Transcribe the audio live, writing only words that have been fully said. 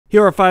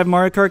Here are 5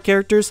 Mario Kart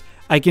characters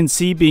I can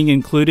see being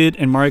included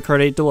in Mario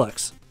Kart 8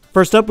 Deluxe.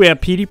 First up, we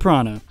have Petey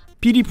Piranha.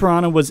 Petey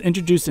Piranha was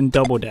introduced in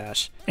Double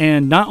Dash,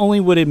 and not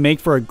only would it make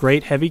for a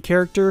great heavy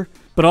character,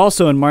 but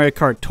also in Mario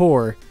Kart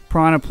Tour,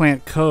 Piranha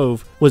Plant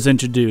Cove was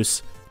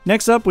introduced.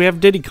 Next up, we have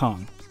Diddy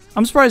Kong.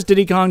 I'm surprised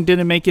Diddy Kong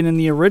didn't make it in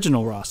the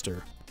original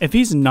roster. If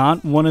he's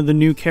not one of the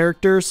new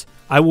characters,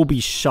 I will be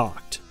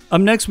shocked.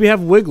 Up next, we have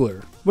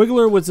Wiggler.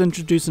 Wiggler was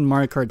introduced in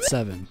Mario Kart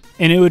 7,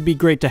 and it would be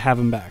great to have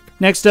him back.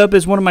 Next up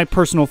is one of my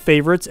personal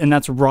favorites, and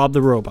that's Rob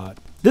the Robot.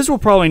 This will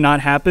probably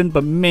not happen,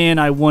 but man,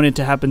 I want it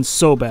to happen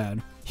so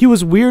bad. He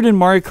was weird in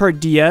Mario Kart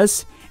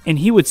DS, and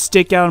he would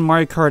stick out in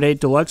Mario Kart 8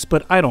 Deluxe,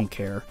 but I don't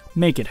care.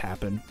 Make it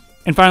happen.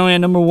 And finally, at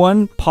number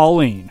 1,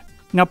 Pauline.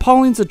 Now,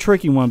 Pauline's a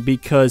tricky one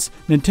because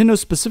Nintendo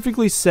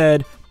specifically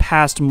said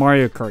past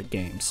Mario Kart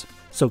games.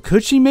 So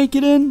could she make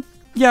it in?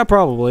 Yeah,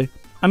 probably.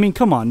 I mean,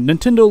 come on,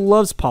 Nintendo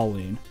loves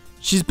Pauline.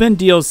 She's been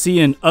DLC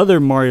in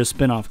other Mario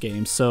spin-off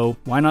games, so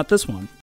why not this one?